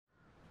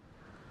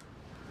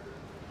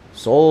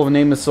Soul of a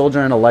nameless soldier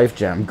and a life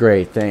gem.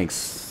 Great,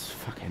 thanks.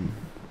 Fucking.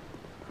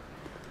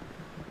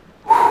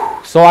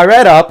 So I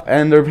read up,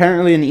 and there's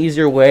apparently an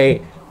easier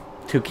way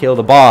to kill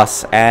the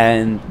boss,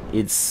 and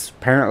it's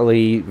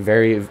apparently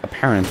very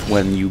apparent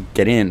when you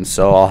get in.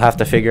 So I'll have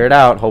to figure it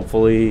out.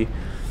 Hopefully,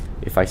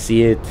 if I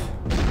see it.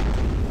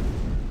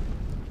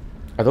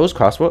 Are those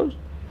crossbows?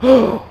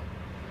 Am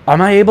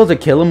I able to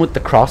kill him with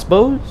the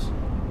crossbows?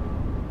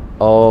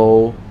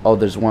 Oh,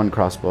 there's one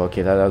crossbow.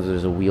 Okay,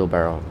 there's a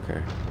wheelbarrow.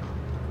 Okay.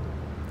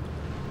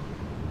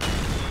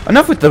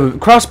 Enough with the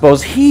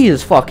crossbows. He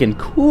is fucking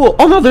cool.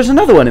 Oh no, there's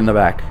another one in the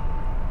back.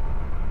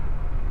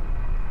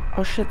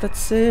 Oh shit, that's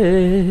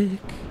sick.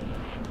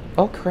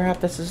 Oh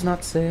crap, this is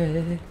not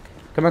sick.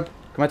 Come on,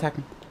 attack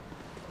me.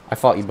 I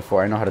fought you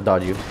before. I know how to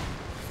dodge you.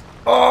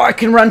 Oh, I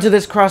can run to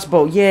this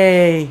crossbow.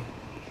 Yay.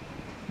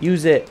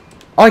 Use it.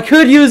 Oh, I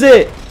could use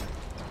it.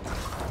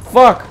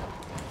 Fuck.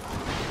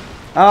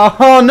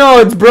 Oh no,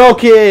 it's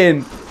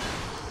broken.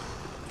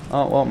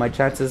 Oh well, my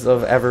chances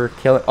of ever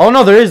killing. Oh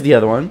no, there is the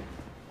other one.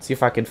 See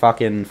if I can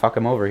fucking fuck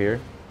him over here.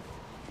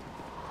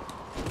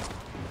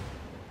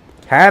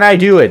 Can I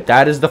do it?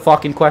 That is the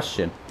fucking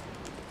question.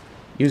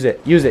 Use it.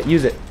 Use it.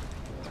 Use it.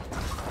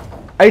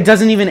 It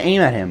doesn't even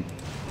aim at him.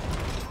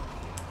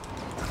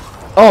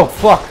 Oh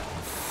fuck.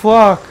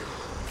 Fuck.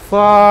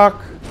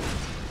 Fuck.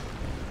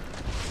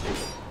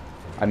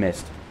 I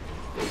missed.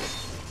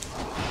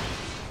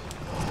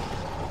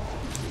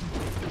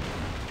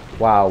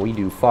 Wow, we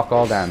do fuck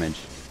all damage.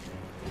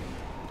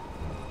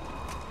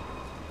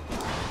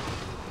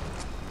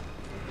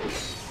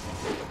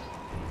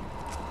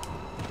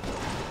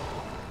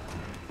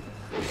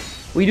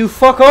 We do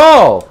fuck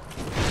all!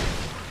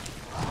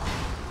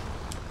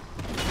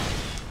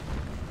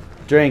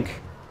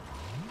 Drink.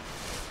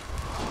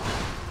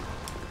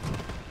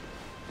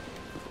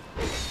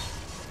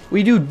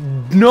 We do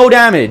no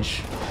damage.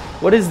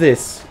 What is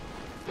this?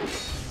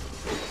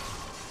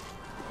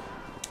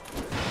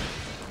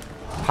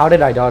 How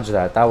did I dodge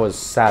that? That was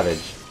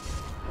savage.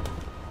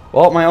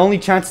 Well, my only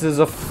chances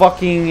of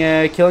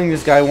fucking killing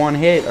this guy one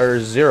hit are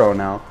 0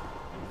 now.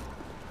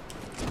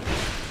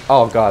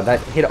 Oh god, that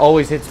hit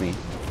always hits me.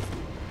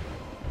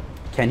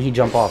 Can he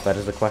jump off? That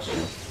is the question.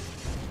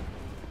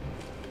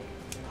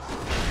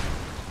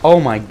 Oh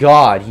my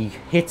god, he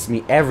hits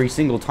me every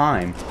single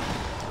time.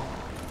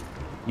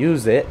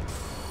 Use it.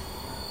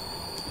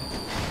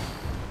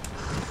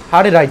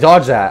 How did I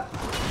dodge that?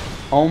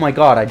 Oh my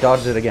god, I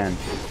dodged it again.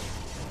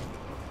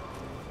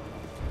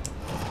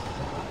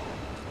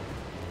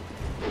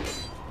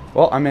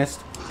 Well, I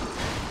missed.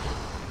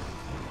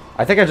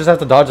 I think I just have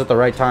to dodge at the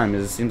right time,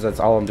 because it seems that's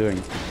all I'm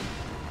doing.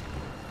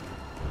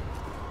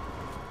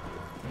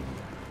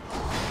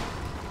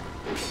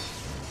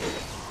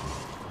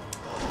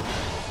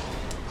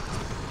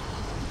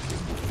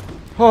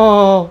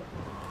 Oh,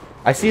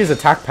 I see his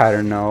attack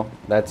pattern now.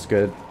 That's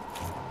good.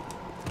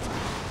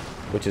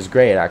 Which is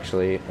great,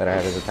 actually, that I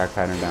have his attack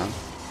pattern down.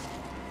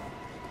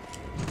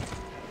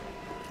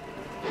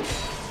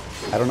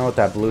 I don't know what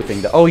that blue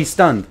thing does. Oh, he's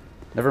stunned.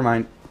 Never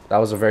mind. That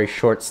was a very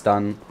short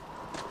stun.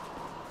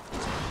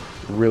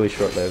 Really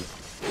short-lived.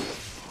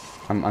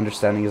 I'm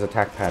understanding his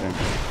attack pattern.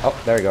 Oh,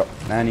 there we go.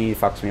 And he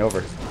fucks me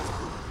over.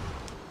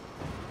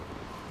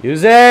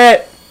 Use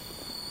it!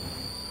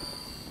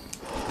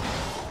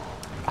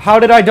 How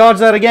did I dodge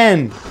that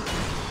again?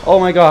 Oh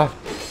my god.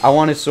 I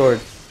want his sword.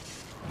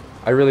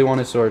 I really want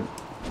his sword.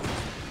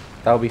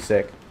 That would be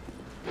sick.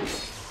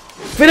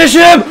 Finish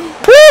him!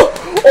 Woo!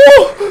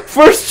 Oh!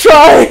 First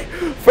try!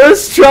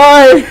 First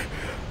try!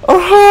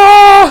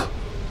 Aha!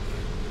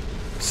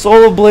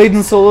 Soul of Blade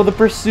and Soul of the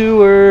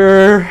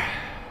Pursuer.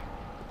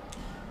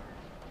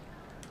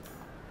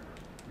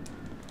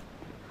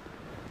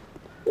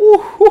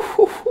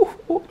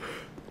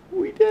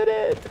 We did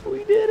it!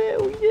 We did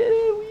it! We did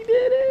it! We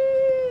did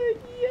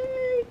it!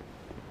 Yay!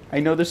 I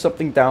know there's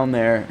something down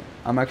there.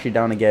 I'm actually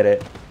down to get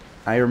it.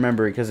 I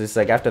remember because it's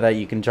like after that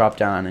you can drop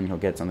down and you'll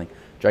get something.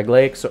 Drag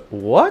Lake. So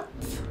what?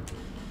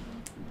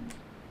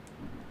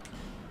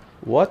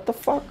 What the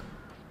fuck?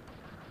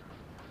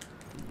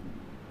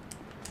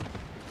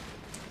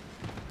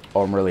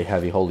 Oh, I'm really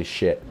heavy. Holy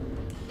shit.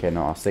 Okay,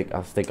 no, I'll stick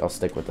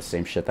with the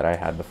same shit that I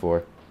had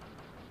before.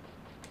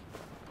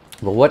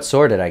 But what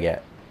sword did I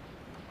get?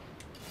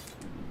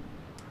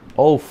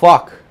 Oh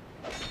fuck.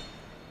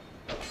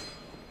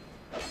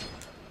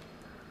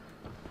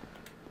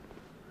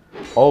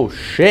 Oh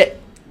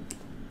shit.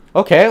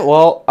 Okay,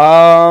 well,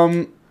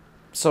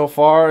 so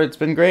far it's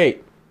been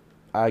great,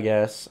 I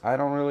guess. I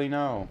don't really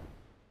know.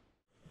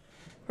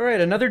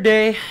 Alright, another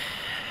day.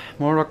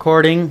 More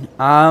recording.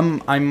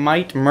 I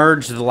might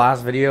merge the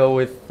last video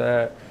with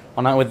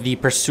with the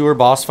Pursuer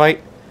boss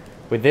fight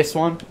with this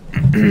one.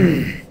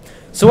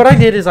 So what I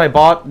did is I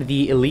bought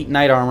the Elite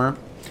Knight armor.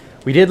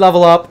 We did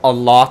level up a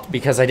lot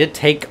because I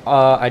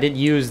did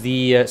use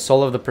the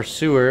Soul of the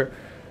Pursuer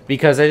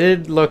because I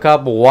did look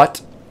up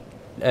what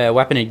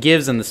weapon it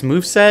gives in this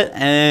moveset,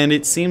 and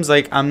it seems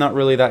like I'm not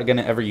really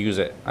gonna ever use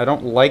it. I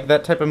don't like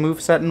that type of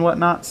moveset and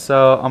whatnot,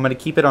 so I'm gonna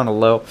keep it on a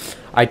low.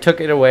 I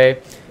took it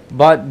away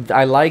But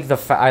I like the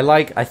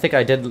I think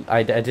I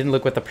didn't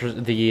look what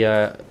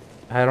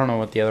I don't know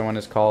what the other one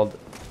is called.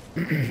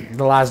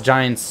 The last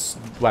giant's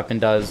weapon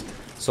does.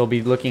 So we'll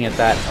be looking at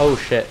that. Oh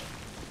shit.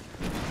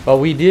 But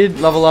we did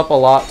level up a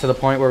lot to the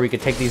point where we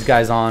could take these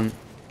guys on.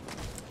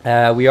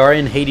 We are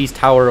in Hades'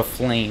 Tower of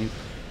Flame.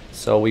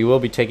 So we will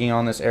be taking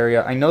on this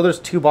area. I know there's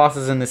 2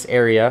 bosses in this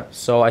area.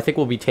 So I think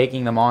we'll be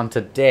taking them on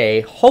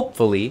today,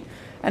 hopefully.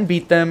 And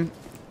beat them.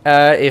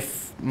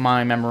 If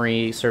my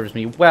memory serves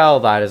me well,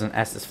 that is an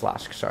Estus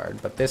Flash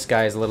Shard. But this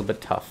guy is a little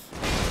bit tough.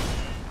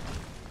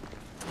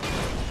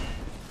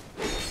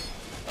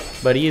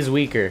 But he is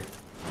weaker.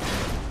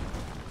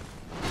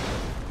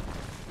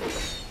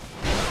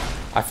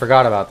 I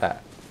forgot about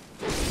that.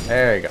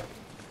 There you go.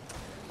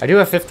 I do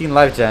have 15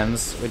 life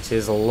gems, which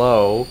is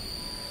low.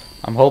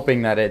 I'm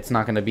hoping that it's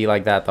not going to be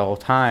like that the whole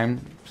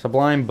time.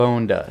 Sublime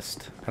Bone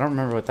Dust. I don't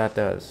remember what that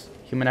does.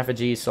 Human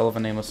Effigy, Soul of a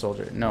Nameless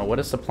Soldier. No, what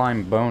does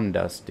Sublime Bone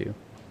Dust do?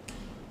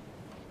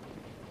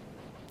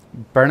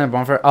 Burn a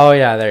bonfire. Oh,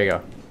 yeah, there you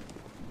go.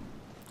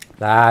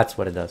 That's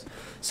what it does.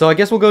 So I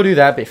guess we'll go do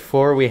that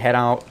before we head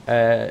out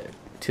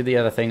to the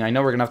other thing. I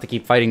know we're going to have to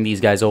keep fighting these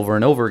guys over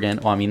and over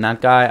again. Well, I mean,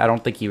 that guy, I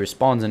don't think he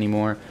respawns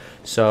anymore.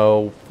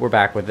 So we're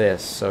back with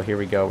this. So here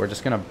we go. We're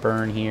just going to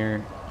burn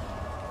here.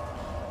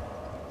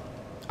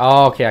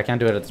 Oh, okay, I can't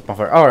do it at this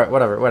bonfire. All right,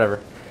 whatever.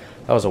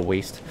 That was a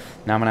waste.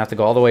 Now I'm going to have to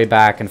go all the way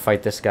back and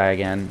fight this guy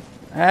again.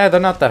 They're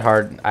not that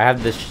hard. I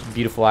have this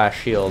beautiful ass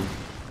shield,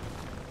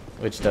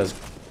 which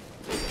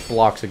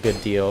blocks a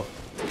good deal.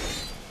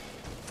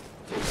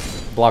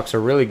 Blocks a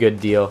really good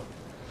deal.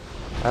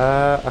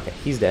 Okay,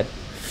 he's dead.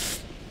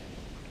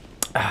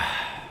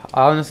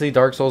 Honestly,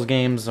 Dark Souls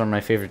games are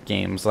my favorite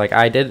games. Like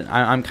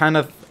I'm kind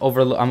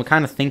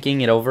of thinking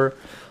it over.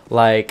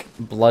 Like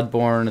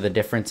Bloodborne, the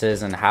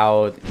differences and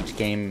how each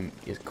game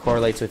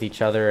correlates with each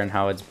other and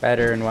how it's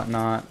better and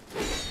whatnot.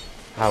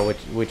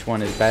 Which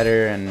one is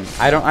better, and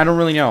I don't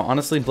really know.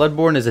 Honestly,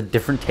 Bloodborne is a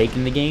different take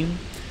in the game.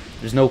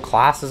 There's no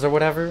classes or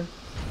whatever,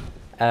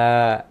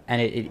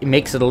 and it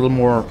makes it a little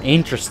more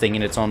interesting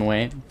in its own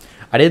way.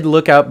 I did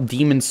look up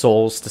Demon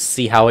Souls to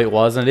see how it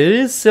was, and it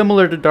is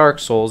similar to Dark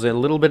Souls. A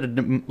little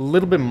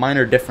bit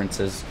minor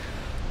differences,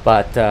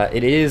 but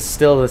it is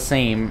still the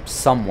same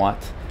somewhat.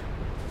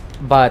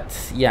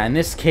 But yeah, in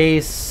this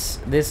case,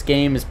 this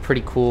game is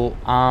pretty cool.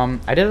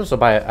 I did also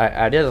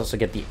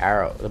get the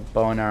arrow, the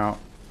bow and arrow.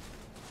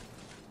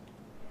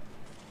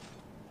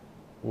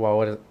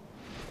 Whoa,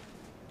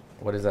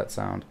 what is that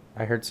sound?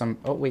 I heard some.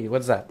 Oh wait,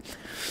 what's that?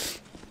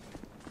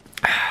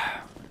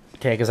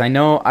 Okay, because I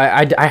know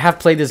I have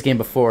played this game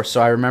before,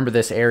 so I remember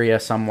this area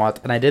somewhat,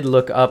 and I did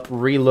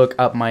re-look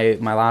up my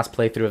last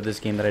playthrough of this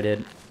game that I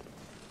did.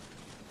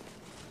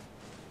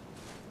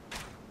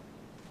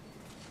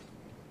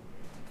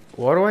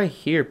 Why do I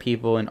hear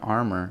people in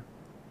armor?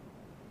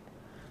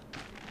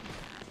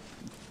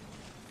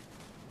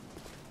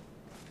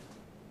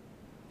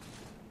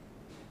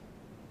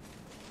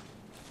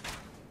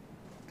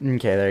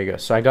 Okay, there you go.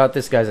 So I got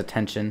this guy's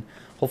attention.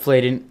 Hopefully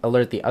I didn't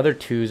alert the other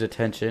two's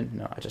attention.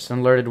 No, I just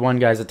alerted one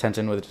guy's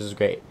attention, which is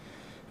great.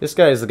 This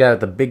guy is the guy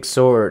with the big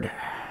sword.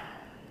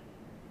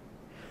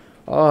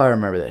 Oh, I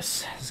remember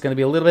this. It's going to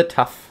be a little bit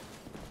tough.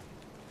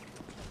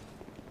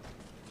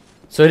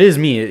 So it is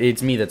me.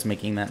 It's me that's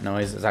making that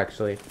noise. It's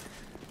actually...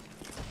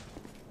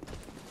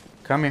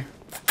 Come here.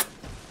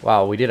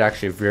 Wow, we did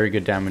actually very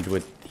good damage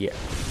with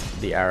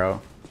the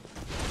arrow.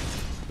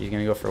 He's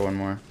going to go for one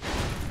more.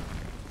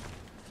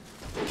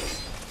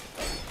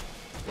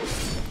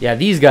 Yeah,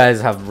 these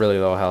guys have really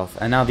low health.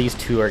 And now these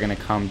two are going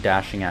to come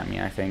dashing at me,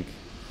 I think.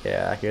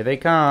 Yeah, here they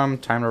come.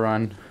 Time to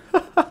run.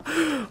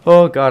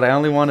 Oh, God, I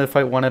only want to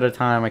fight one at a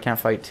time. I can't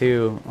fight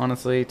two.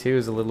 Honestly, two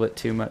is a little bit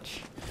too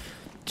much.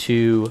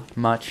 Too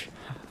much.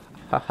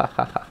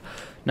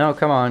 No,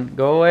 come on.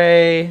 Go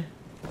away.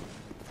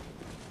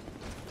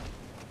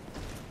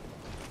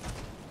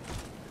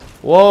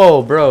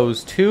 Whoa,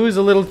 bros. Two is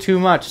a little too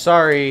much.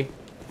 Sorry.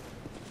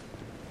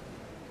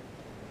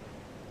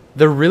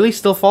 They're really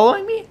still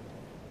following me?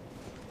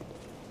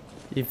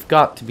 You've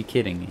got to be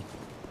kidding me.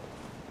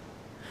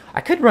 I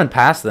could run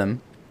past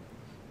them.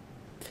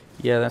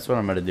 Yeah, that's what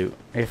I'm going to do.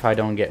 If I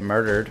don't get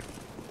murdered.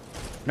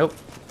 Nope.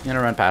 I'm going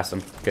to run past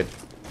them. Good.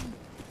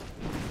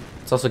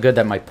 It's also good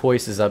that my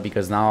poise is up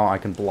because now I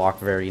can block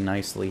very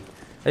nicely.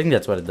 I think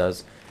that's what it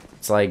does.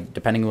 It's like,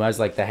 depending who has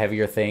like the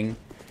heavier thing,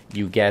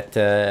 you get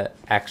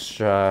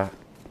extra,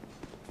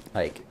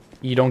 like,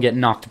 you don't get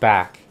knocked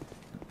back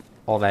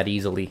all that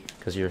easily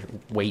because your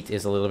weight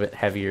is a little bit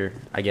heavier,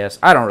 I guess.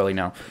 I don't really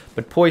know.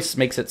 But poise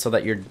makes it so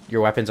that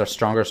your weapons are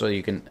stronger so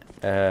you can,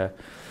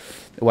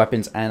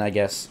 weapons and I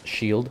guess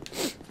shield.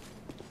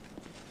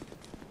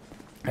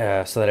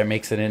 So that it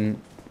makes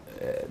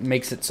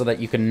it so that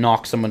you can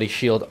knock somebody's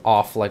shield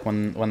off, like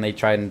when they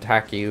try and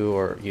attack you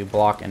or you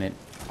block and it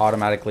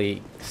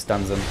automatically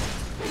stuns them.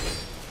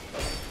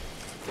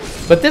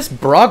 But this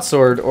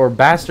broadsword or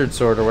bastard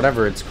sword or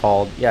whatever it's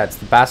called, yeah, it's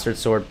the bastard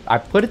sword. I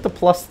put it to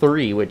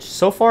 +3, which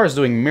so far is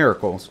doing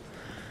miracles.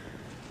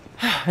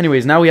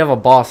 Anyways, now we have a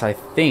boss, I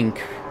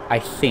think. I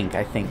think.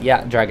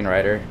 Yeah, Dragon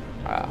Rider.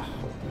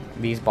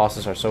 These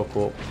bosses are so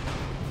cool.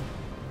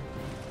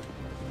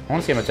 I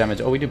want to see how much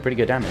damage. Oh, we do pretty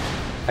good damage.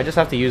 I just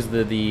have to use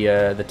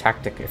the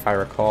tactic, if I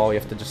recall. You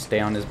have to just stay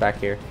on his back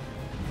here.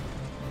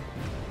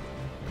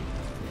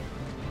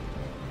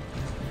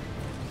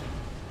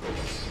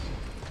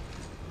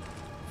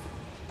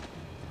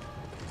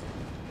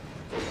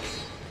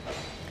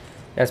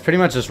 Yeah, it's pretty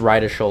much just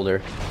ride his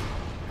shoulder,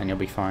 and you'll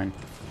be fine.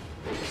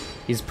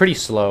 He's pretty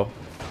slow.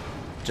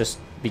 Just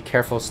be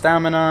careful.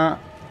 Stamina.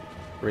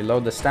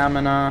 Reload the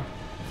stamina.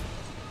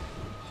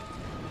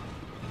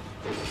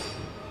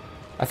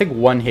 I think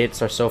one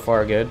hits are so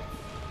far good.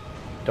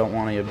 Don't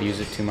want to abuse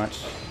it too much.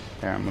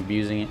 There, I'm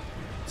abusing it.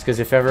 It's because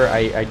if ever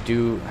I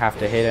do have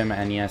to hit him,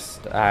 and yes,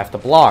 I have to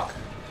block,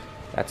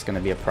 that's going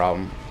to be a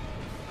problem.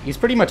 He's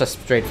pretty much a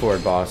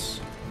straightforward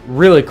boss.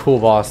 Really cool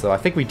boss, though. I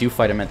think we do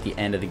fight him at the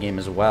end of the game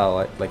as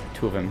well. Like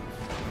two of them.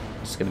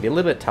 It's going to be a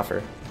little bit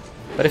tougher.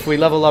 But if we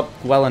level up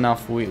well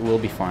enough, we'll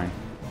be fine.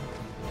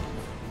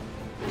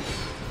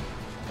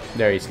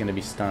 There, he's going to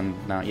be stunned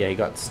now. Yeah, he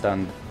got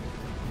stunned.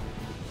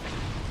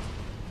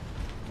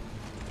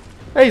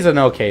 He's an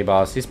okay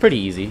boss. He's pretty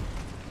easy.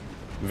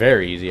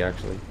 Very easy,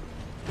 actually.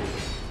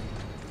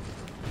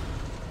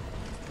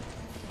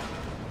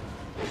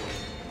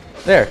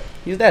 There,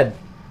 he's dead.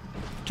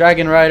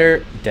 Dragon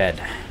Rider,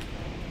 dead.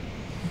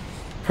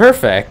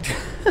 Perfect.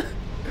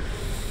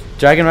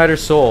 Dragon Rider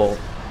Soul.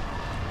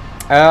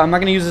 I'm not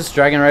going to use this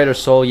Dragon Rider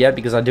Soul yet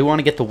because I do want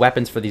to get the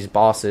weapons for these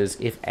bosses.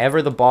 If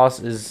ever the boss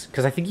is...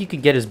 Because I think you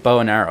could get his bow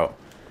and arrow.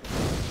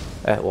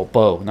 Well,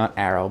 bow, not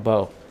arrow,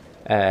 bow.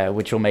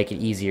 Which will make it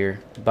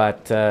easier.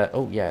 But,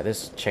 oh yeah,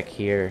 this check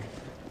here.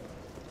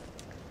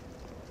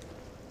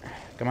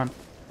 Come on.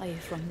 Are you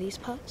from these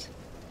parts?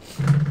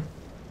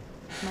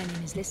 My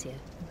name is Lycia.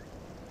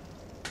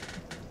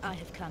 I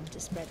have come to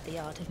spread the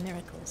art of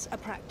miracles, a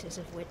practice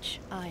of which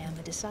I am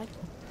a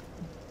disciple.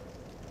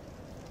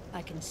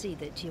 I can see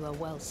that you are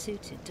well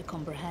suited to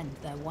comprehend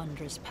their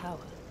wondrous power.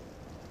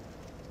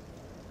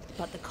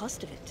 But the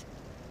cost of it,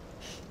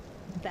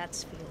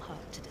 that's for your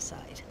heart to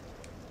decide.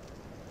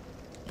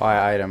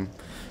 Buy item.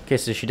 Okay,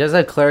 so she does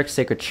have Cleric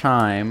Sacred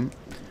Chime.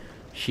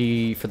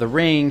 For the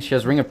ring, she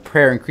has Ring of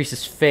Prayer,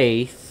 increases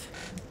faith,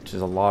 which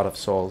is a lot of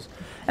souls.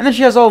 And then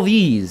she has all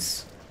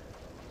these.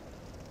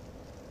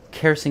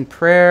 Caressing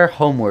Prayer,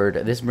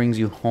 Homeward. This brings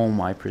you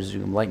home, I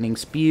presume. Lightning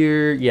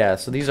Spear. Yeah,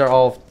 so these are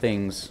all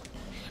things.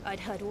 I'd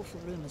heard awful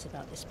rumors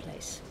about this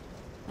place,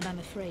 and I'm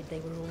afraid they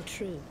were all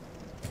true.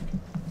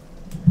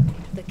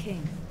 The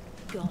king,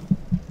 gone.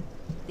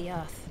 The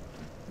earth,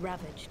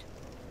 ravaged.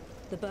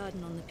 The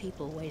burden on the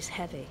people weighs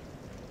heavy.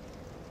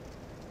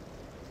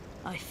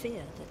 I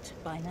fear that,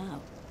 by now,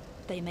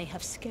 they may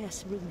have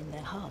scarce room in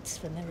their hearts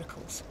for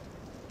miracles.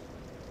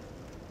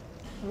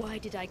 Why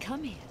did I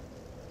come here?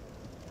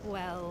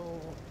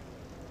 Well...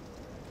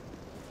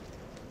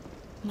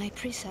 My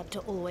preceptor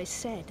always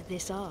said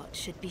this art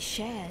should be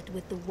shared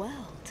with the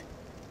world,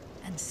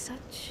 and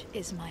such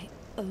is my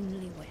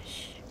only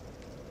wish.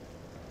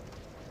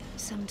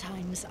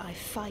 Sometimes I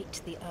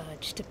fight the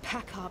urge to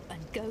pack up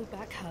and go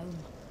back home.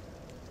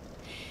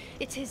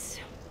 It is...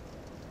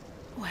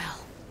 well...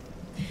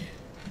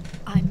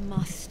 I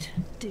must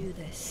do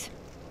this,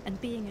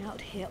 and being out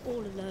here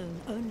all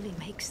alone only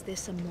makes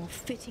this a more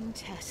fitting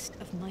test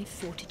of my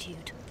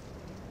fortitude.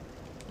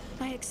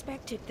 I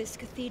expected this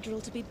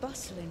cathedral to be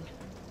bustling,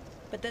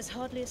 but there's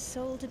hardly a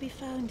soul to be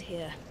found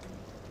here.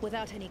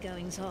 Without any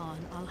goings-on,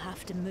 I'll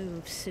have to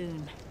move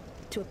soon,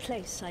 to a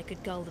place I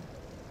could gull them.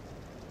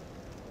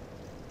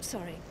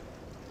 Sorry,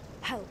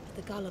 help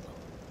the gullible,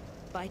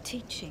 by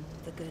teaching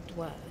the good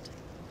word.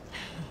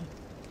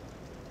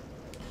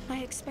 I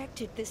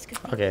expected this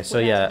cathedral. Okay, so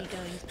yeah,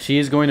 she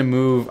is going to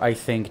move, I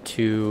think,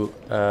 to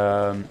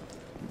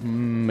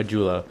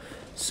Majula.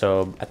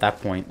 So at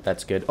that point,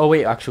 that's good. Oh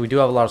wait, actually, we do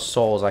have a lot of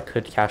souls. I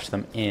could cash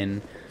them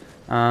in.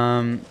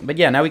 But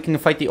yeah, now we can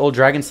fight the old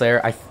Dragon Slayer.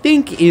 I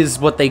think is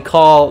what they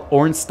call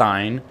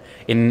Ornstein.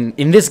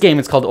 In this game,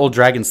 it's called Old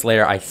Dragon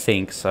Slayer, I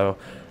think. So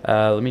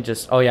let me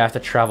just... Oh yeah, I have to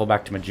travel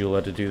back to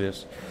Majula to do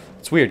this.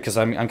 It's weird because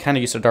I'm kind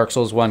of used to Dark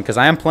Souls 1 because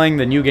I am playing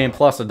the New Game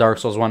Plus of Dark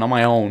Souls 1 on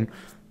my own.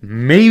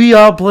 Maybe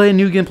I'll play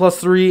New Game Plus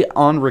 3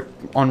 on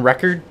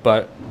record,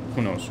 but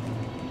who knows.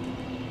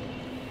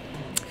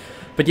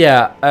 But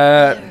yeah,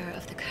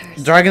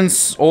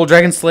 Old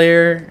Dragon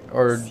Slayer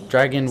or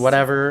Dragon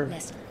whatever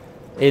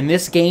in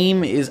this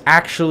game is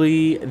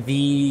actually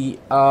the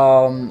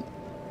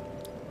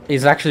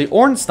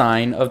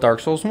Ornstein of Dark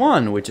Souls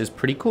 1, which is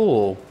pretty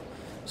cool.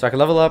 So I can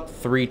level up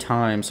 3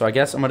 times. So I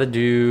guess I'm gonna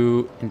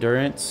do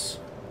endurance.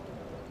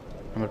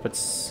 I'm gonna put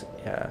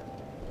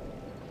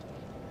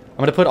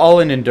I'm gonna put all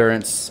in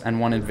endurance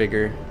and 1 in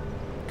vigor,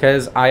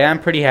 because I am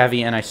pretty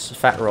heavy and I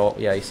fat roll.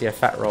 Yeah, you see I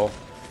fat roll,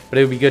 but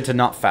it would be good to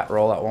not fat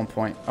roll at one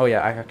point. Oh yeah,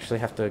 I actually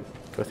have to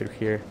go through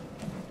here.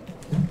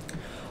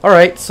 All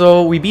right,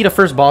 so we beat our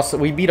first boss.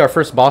 We beat our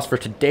first boss for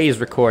today's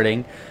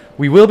recording.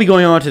 We will be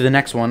going on to the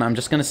next one. I'm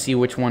just gonna see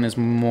which one is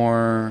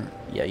more.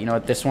 Yeah, you know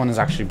what? This one is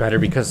actually better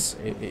because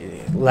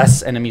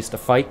less enemies to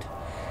fight.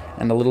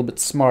 and a little bit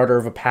smarter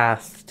of a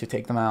path to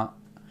take them out.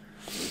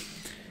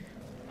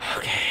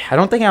 Okay, I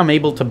don't think I'm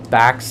able to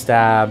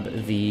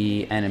backstab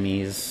the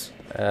enemies,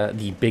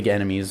 the big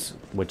enemies,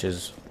 which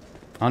is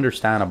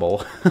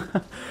understandable.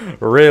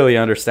 Really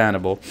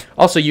understandable.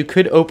 Also, you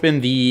could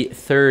open the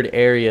third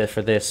area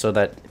for this so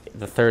that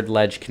the third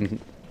ledge can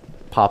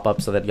pop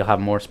up so that you'll have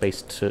more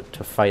space to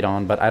fight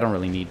on, but I don't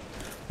really need...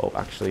 Oh,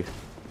 actually...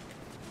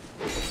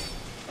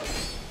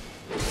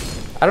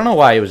 I don't know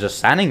why he was just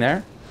standing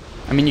there.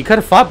 I mean, you could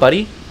have fought,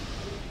 buddy.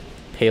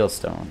 Pale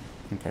stone.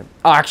 Okay.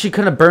 Oh, actually,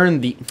 could have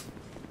burned the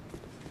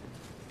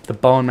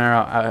bone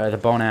marrow, the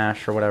bone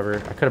ash or whatever.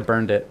 I could have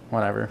burned it.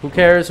 Whatever. Who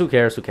cares? Who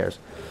cares? Who cares?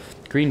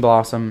 Green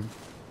blossom.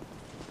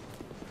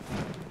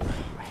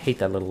 I hate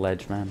that little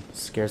ledge, man. It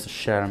scares the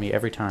shit out of me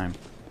every time.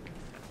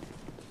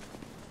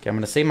 Okay, I'm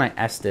gonna save my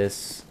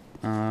Estus.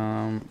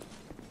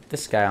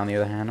 This guy, on the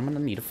other hand, I'm gonna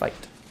need a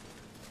fight.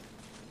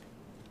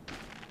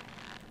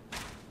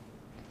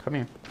 Come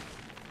here.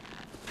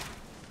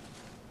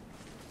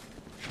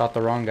 Shot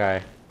the wrong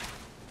guy.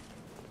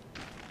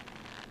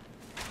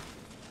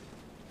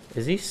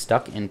 Is he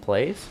stuck in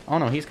place? Oh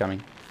no, he's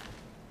coming.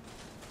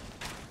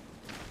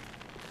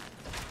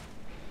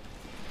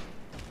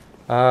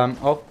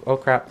 Oh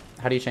crap.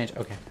 How do you change?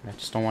 Okay, I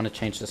just don't want to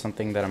change to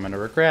something that I'm gonna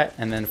regret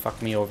and then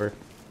fuck me over.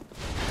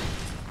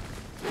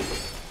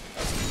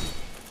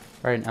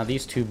 Alright, now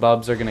these two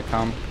bubs are gonna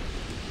come.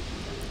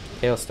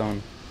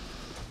 Hailstone.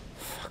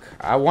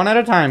 Fuck. One at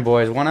a time,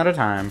 boys. One at a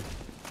time.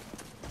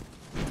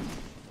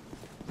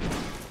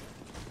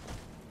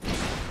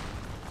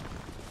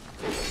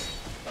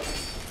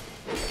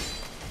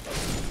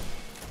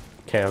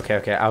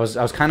 Okay. I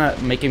was kind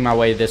of making my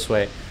way this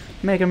way.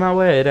 Making my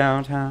way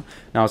downtown.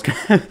 No, I was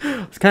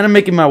kind of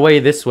making my way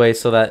this way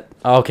so that...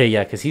 Okay,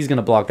 yeah, because he's going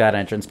to block that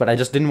entrance. But I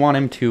just didn't want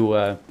him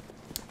to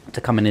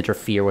come and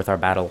interfere with our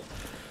battle.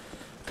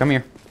 Come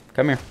here.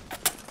 Come here.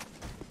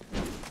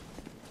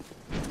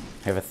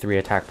 I have a 3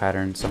 attack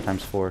pattern,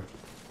 sometimes 4.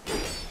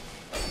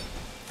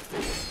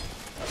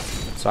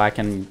 So I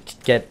can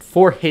get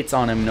 4 hits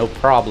on him, no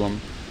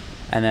problem.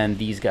 And then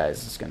these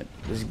guys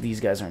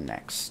these guys are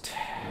next.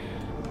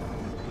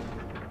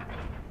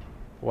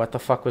 What the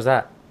fuck was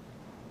that?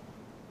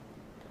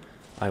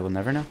 I will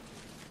never know.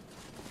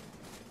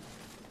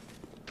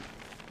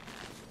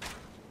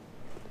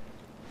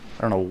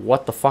 I don't know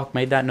what the fuck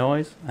made that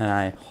noise, and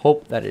I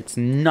hope that it's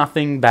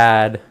nothing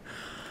bad.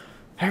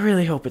 I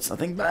really hope it's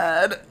nothing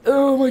bad.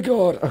 Oh my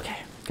god. Okay,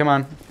 come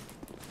on.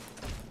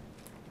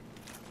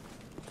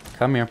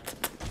 Come here.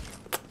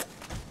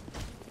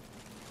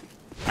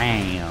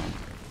 Bam.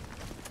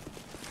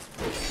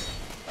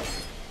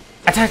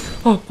 Attack!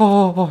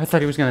 Oh, I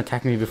thought he was going to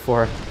attack me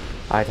before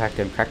I attacked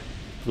him. Crack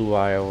blue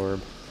eye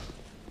orb.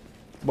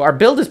 Well, our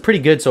build is pretty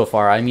good so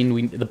far. I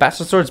mean, the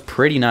Bastard Sword's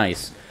pretty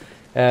nice.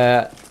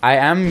 I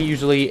am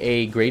usually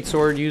a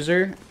greatsword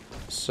user.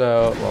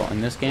 So, well,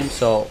 in this game.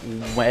 So,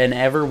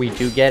 whenever we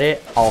do get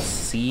it, I'll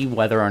see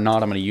whether or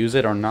not I'm going to use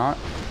it or not.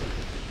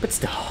 But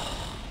still.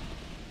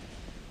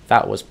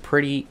 That was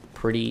pretty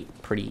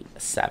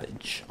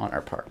savage on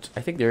our part.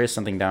 I think there is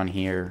something down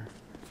here.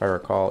 If I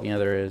recall, yeah,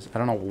 there is. I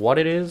don't know what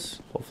it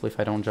is. Hopefully, if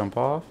I don't jump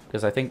off,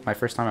 because I think my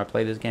first time I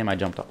played this game, I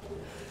jumped off.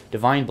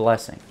 Divine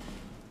blessing.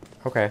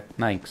 Okay,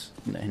 nice.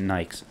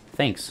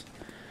 Thanks.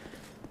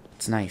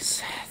 It's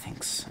nice.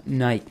 Thanks.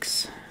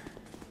 Nikes.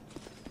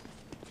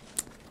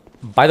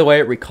 By the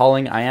way,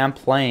 recalling, I am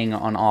playing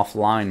on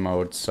offline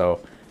mode, so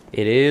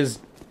it is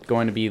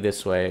going to be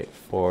this way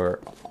for,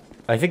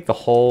 I think, the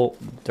whole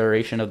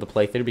duration of the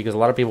playthrough, because a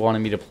lot of people wanted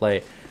me to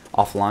play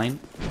offline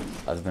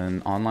other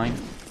than online.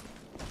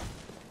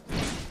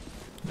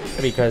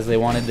 Because they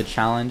wanted the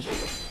challenge.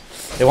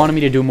 They wanted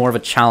me to do more of a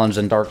challenge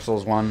than Dark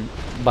Souls 1.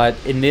 But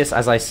in this,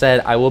 as I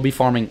said, I will be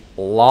farming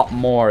a lot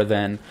more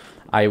than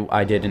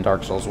I did in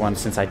Dark Souls 1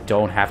 since I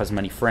don't have as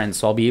many friends.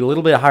 So I'll be a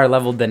little bit higher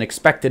level than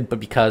expected, but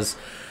because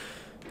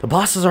the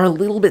bosses are a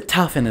little bit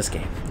tough in this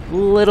game. A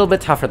little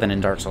bit tougher than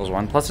in Dark Souls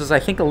 1. Plus there's, I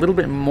think, a little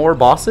bit more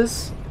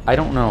bosses. I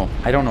don't know.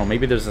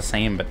 Maybe there's the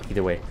same, but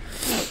either way.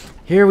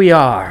 Here we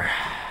are.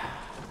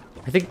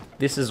 I think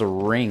this is a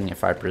ring,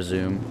 if I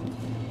presume.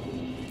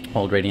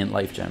 Old Radiant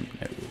Life Gem.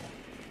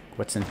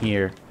 What's in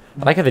here?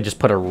 I like how they just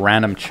put a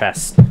random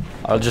chest.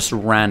 Oh, just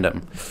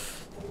random.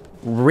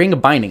 Ring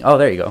of Binding. Oh,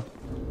 there you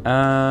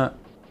go.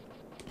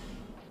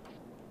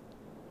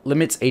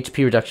 Limits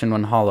HP reduction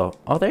when hollow.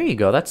 Oh, there you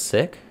go. That's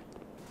sick.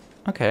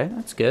 Okay,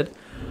 that's good.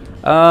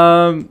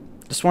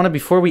 Just want to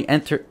before we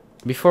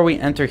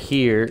enter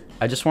here,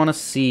 I just want to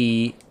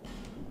see.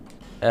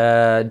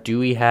 Do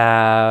we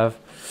have?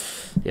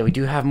 Yeah, we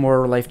do have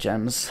more life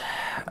gems.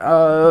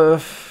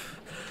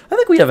 I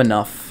think we have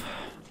enough.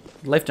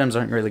 Life gems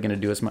aren't really going to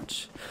do as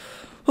much.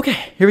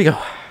 Okay, here we go.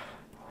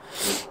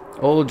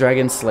 Old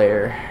Dragon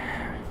Slayer.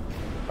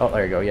 Oh,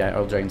 there you go. Yeah,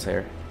 Old Dragon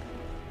Slayer.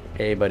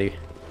 Hey, buddy.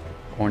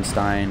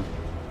 Ornstein.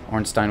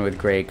 Ornstein with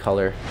gray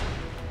color.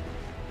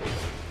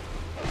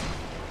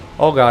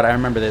 Oh, God, I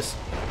remember this.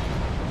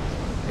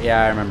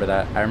 Yeah, I remember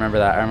that. I remember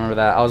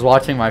that. I was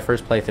watching my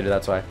first playthrough,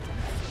 that's why.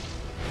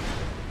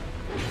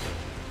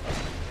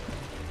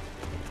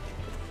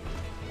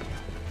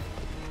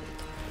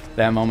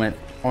 that moment.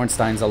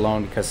 Ornstein's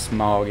alone because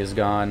Smaug is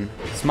gone.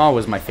 Smaug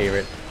was my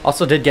favorite.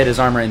 Also did get his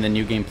armor in the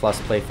New Game Plus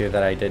playthrough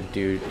that I did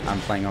do. I'm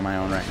playing on my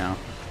own right now.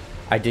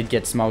 I did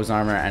get Smaug's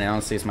armor, and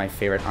honestly, it's my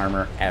favorite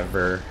armor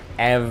ever.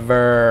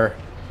 Ever.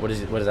 What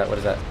is it? What is that? What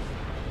is that?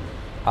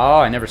 Oh,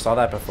 I never saw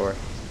that before.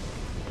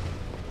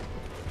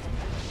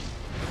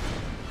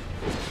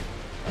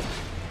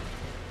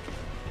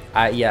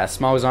 Yeah,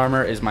 Smaug's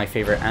armor is my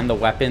favorite, and the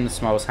weapon,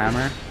 Smaug's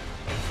hammer,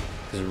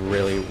 is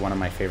really one of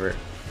my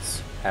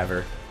favorites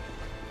ever.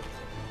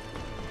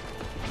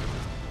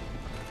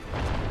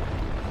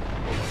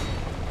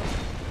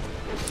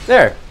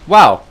 There.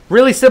 Wow.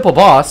 Really simple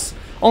boss.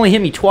 Only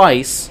hit me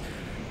twice.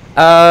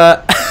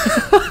 Oh,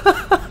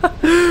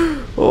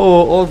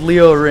 old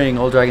Leo ring,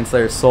 old Dragon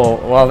Slayer's soul.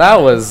 Well, that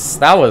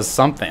was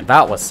something.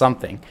 That was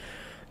something.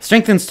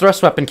 Strengthens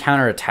thrust weapon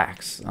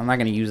counterattacks. I'm not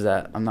going to use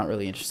that. I'm not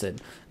really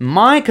interested.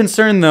 My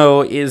concern,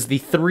 though, is the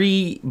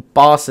 3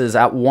 bosses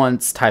at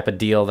once type of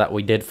deal that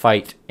we did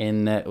fight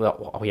in the...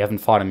 Well, we haven't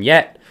fought him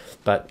yet,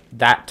 but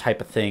that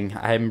type of thing.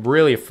 I'm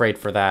really afraid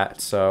for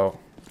that, so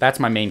that's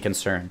my main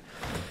concern.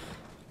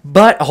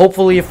 But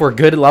hopefully, if we're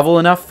good level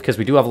enough, because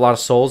we do have a lot of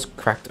souls,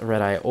 cracked a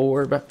red eye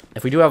orb.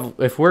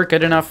 If we're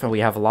good enough and we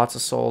have lots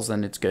of souls,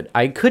 then it's good.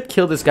 I could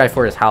kill this guy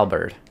for his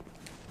halberd.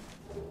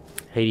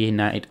 Hades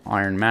Knight,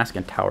 Iron Mask,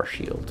 and Tower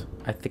Shield.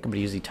 I think I'm gonna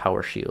use the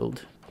Tower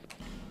Shield.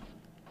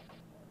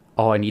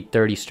 Oh, I need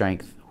 30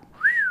 strength.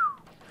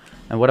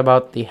 And what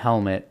about the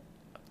helmet?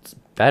 It's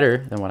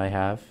better than what I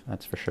have,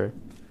 that's for sure.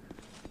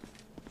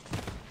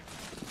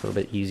 A little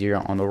bit easier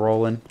on the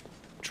rolling.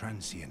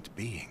 Transient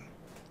being.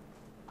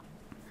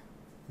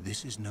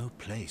 This is no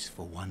place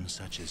for one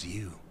such as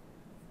you.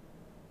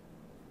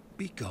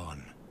 Be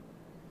gone.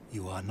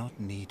 You are not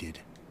needed.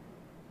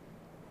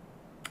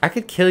 I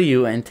could kill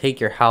you and take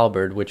your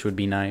halberd, which would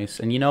be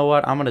nice. And you know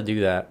what? I'm gonna do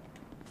that.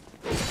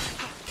 You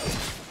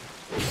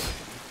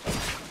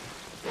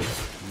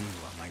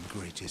are my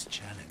greatest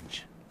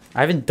challenge.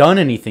 I haven't done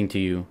anything to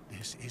you.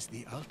 This is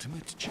the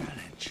ultimate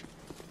challenge.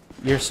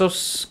 You're so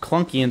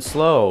clunky and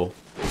slow.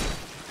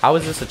 How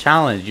is this a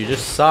challenge? You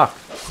just suck.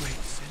 Great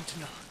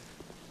Sentinel,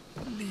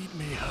 lead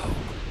me home.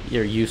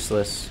 You're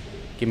useless.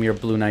 Give me your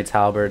Blue Knight's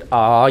halberd.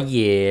 Aw,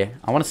 yeah.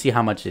 I want to see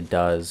how much it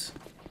does.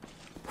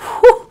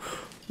 Whew.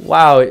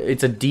 Wow,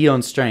 it's a D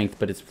on strength,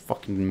 but it's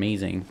fucking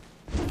amazing.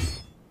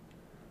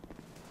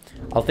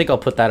 I think I'll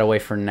put that away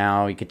for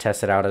now. You could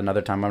test it out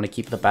another time. I'm going to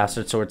keep the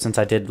bastard sword since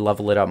I did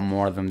level it up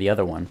more than the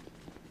other one.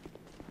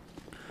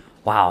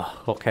 Wow.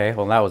 Okay,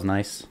 well that was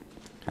nice.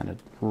 Kind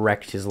of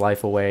wrecked his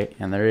life away.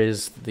 And there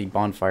is the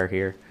bonfire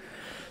here.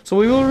 So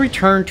we will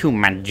return to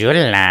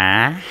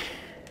Majula.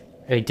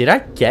 Hey, did I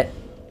get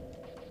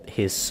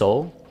his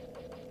soul?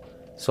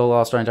 Soul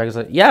lost, Ryan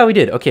Dragon. Yeah, we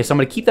did. Okay, so I'm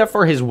going to keep that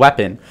for his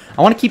weapon.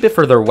 I want to keep it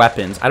for their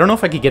weapons. I don't know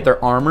if I could get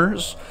their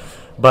armors,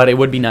 but it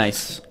would be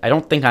nice. I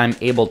don't think I'm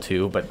able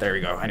to, but there we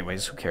go.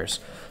 Anyways, who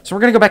cares? So we're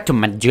going to go back to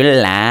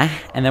Majula,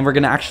 and then we're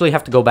going to actually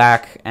have to go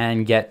back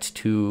and get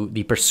to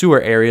the pursuer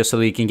area so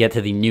that we can get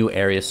to the new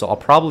area. So I'll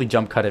probably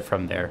jump cut it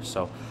from there.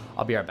 So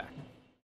I'll be right back.